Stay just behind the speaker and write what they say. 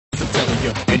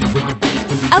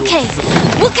Okay,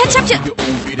 we'll catch up to...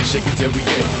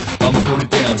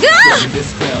 Ah!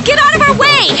 Get out of our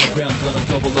way!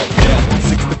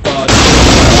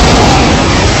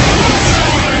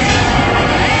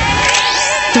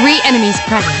 Three enemies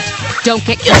present. Don't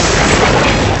get killed.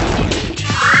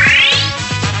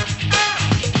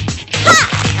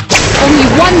 Only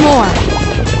one more.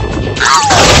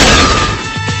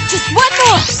 Just one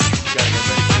more!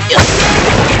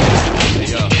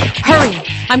 Hurry!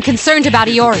 I'm concerned about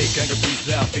Iori.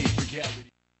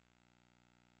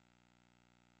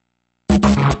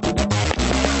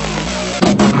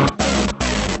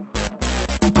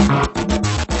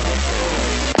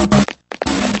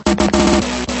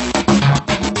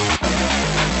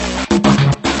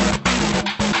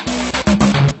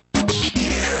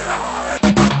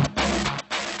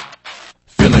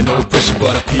 Feeling no pressure,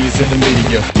 but appears in the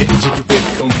media. Getting jiggy with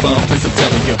your own fine place, I'm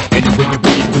telling ya. Anyway you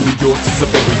be, from New York to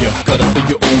Siberia. Cut up for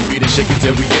your own beat and shake it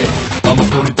every day. I'ma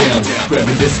put it down,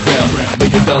 grabbing this crown. $1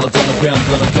 million on the ground,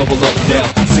 gonna double up now.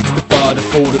 65 to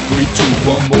 4 to 3, 2,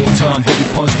 one more time. Heavy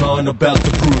punchline about to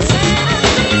cruise.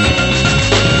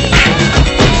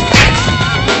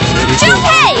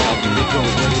 Junpei!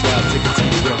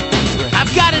 I've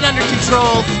got it under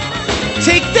control.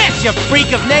 Take this, you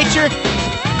freak of nature!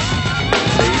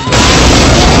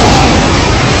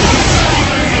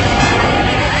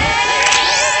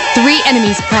 Three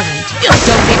enemies present.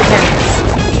 Don't get careless.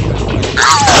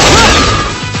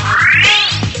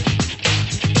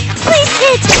 Please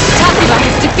hit! Takuba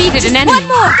has defeated an enemy. One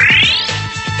more!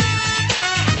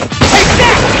 Take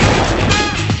that!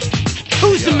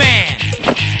 Who's the man?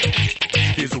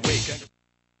 Here's a way.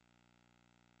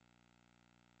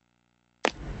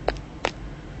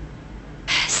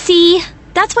 See,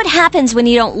 that's what happens when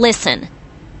you don't listen.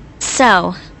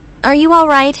 So, are you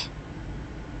alright?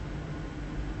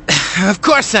 Of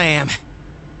course I am.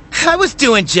 I was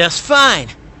doing just fine.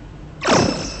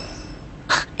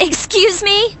 Excuse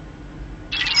me?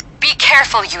 Be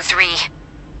careful, you three.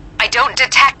 I don't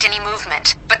detect any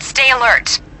movement, but stay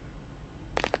alert.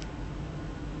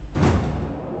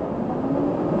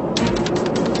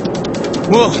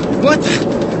 Whoa, what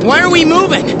the? Why are we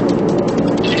moving?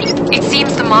 It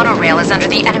seems the monorail is under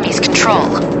the enemy's control.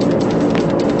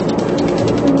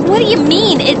 What do you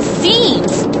mean, it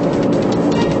seems?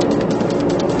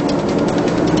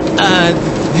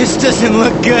 This doesn't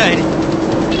look good.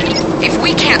 If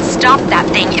we can't stop that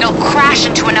thing, it'll crash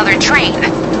into another train.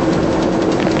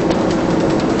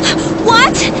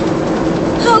 What?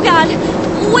 Oh god,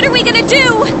 what are we gonna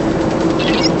do?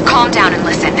 Calm down and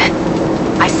listen.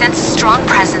 I sense a strong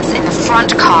presence in the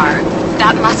front car.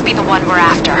 That must be the one we're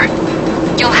after.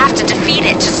 You'll have to defeat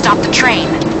it to stop the train.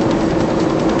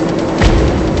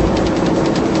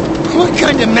 What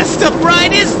kind of messed up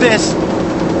ride is this?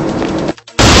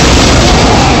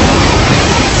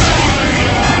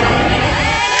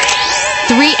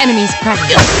 Three enemies present.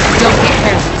 Don't get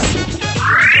careless.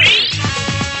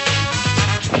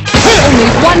 Only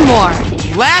one more.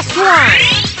 Last one!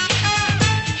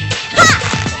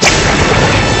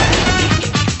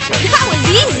 That was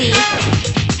easy!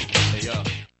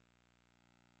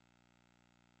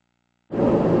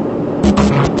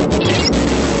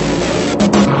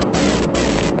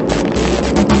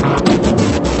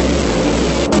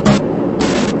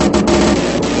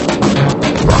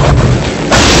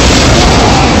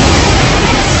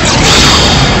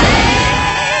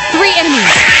 Three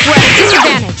enemies. We're at a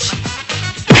disadvantage.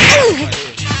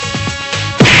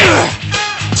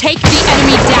 Take the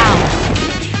enemy down.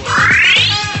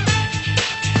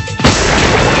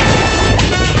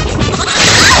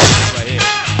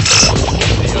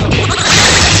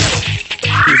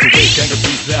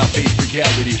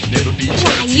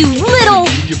 Why, you little...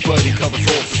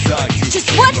 Just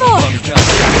one more!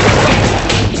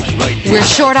 We're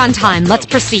short on time. Let's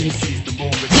proceed.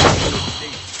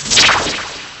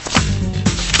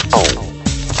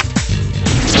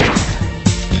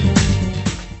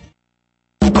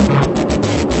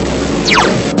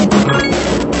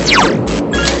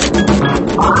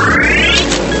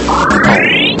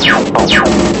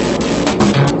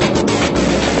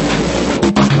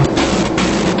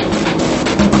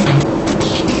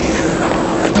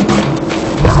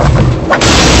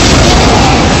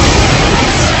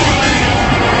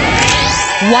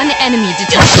 One enemy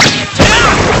detected.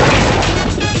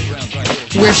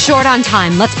 We're short on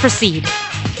time. Let's proceed.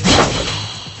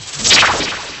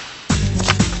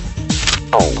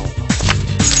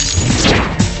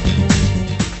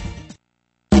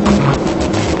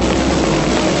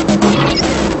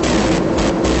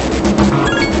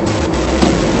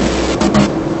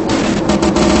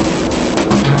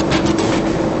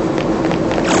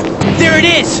 There it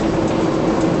is!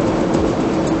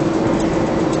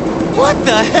 What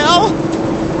the hell?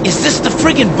 Is this the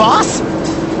friggin' boss?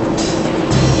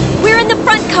 We're in the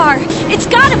front car. It's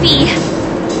gotta be.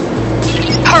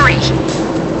 Hurry!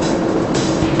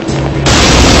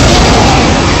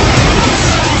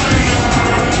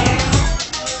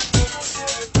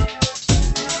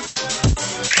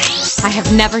 I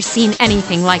have never seen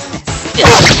anything like this.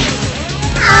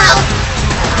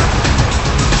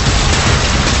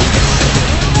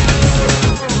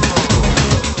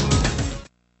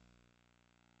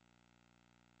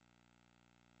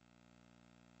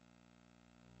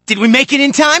 Did we make it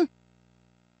in time?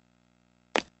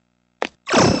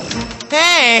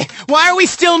 Hey, why are we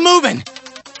still moving?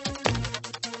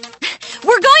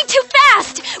 We're going too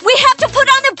fast. We have to put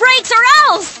on the brakes or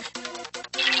else.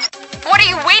 What are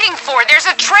you waiting for? There's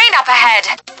a train up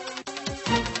ahead!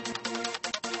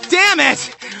 Damn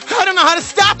it! I don't know how to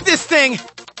stop this thing!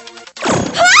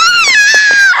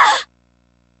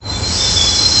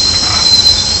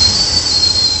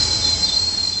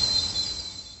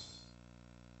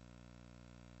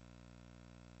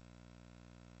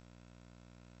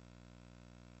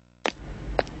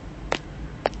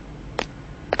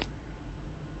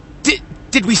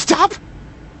 Did we stop?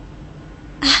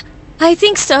 I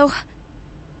think so.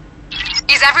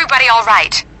 Is everybody all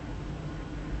right?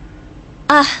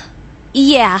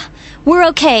 Yeah. We're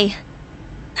okay.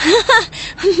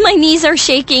 My knees are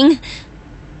shaking.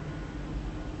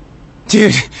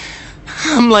 Dude,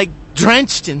 I'm like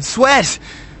drenched in sweat.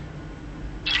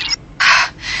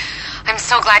 I'm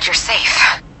so glad you're safe.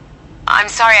 I'm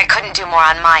sorry I couldn't do more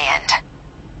on my end.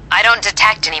 I don't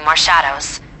detect any more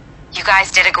shadows. You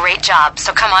guys did a great job,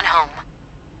 so come on home.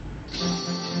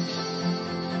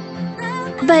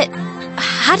 But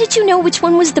how did you know which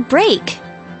one was the brake?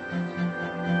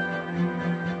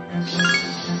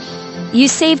 You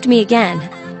saved me again.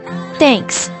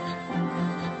 Thanks.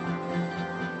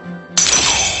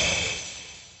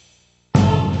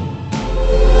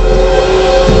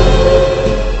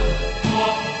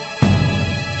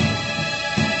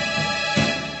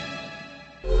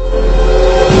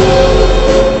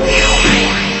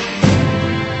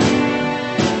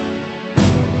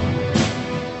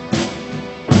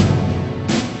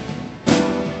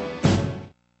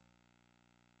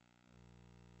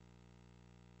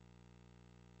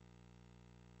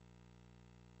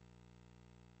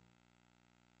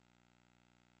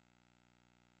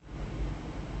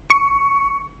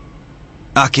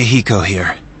 Akihiko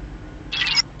here.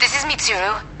 This is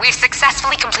Mitsuru. We've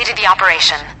successfully completed the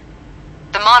operation.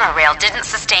 The monorail didn't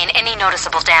sustain any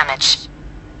noticeable damage.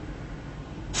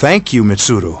 Thank you,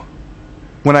 Mitsuru.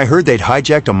 When I heard they'd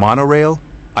hijacked a monorail,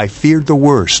 I feared the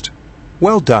worst.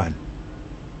 Well done.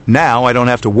 Now I don't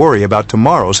have to worry about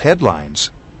tomorrow's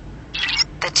headlines.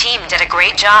 The team did a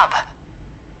great job.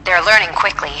 They're learning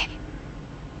quickly.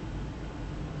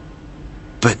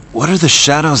 But what are the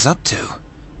shadows up to?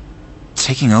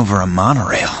 Taking over a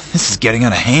monorail. This is getting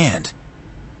out of hand.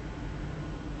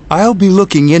 I'll be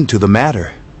looking into the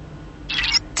matter.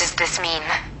 Does this mean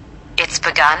it's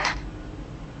begun?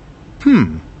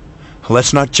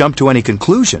 Let's not jump to any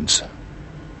conclusions.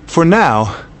 For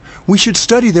now, we should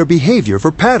study their behavior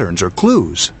for patterns or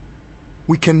clues.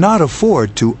 We cannot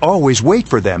afford to always wait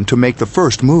for them to make the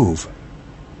first move.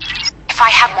 If I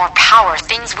had more power,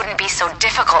 things wouldn't be so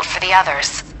difficult for the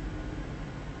others.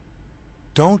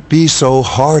 Don't be so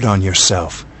hard on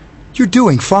yourself. You're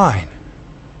doing fine.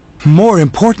 More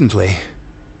importantly,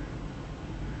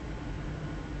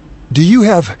 do you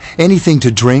have anything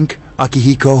to drink,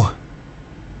 Akihiko?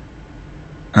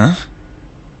 Huh?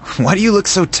 Why do you look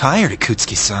so tired,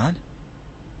 Akutsuki-san?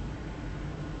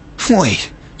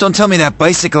 Wait, don't tell me that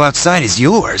bicycle outside is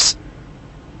yours.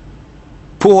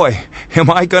 Boy,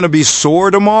 am I gonna be sore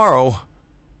tomorrow.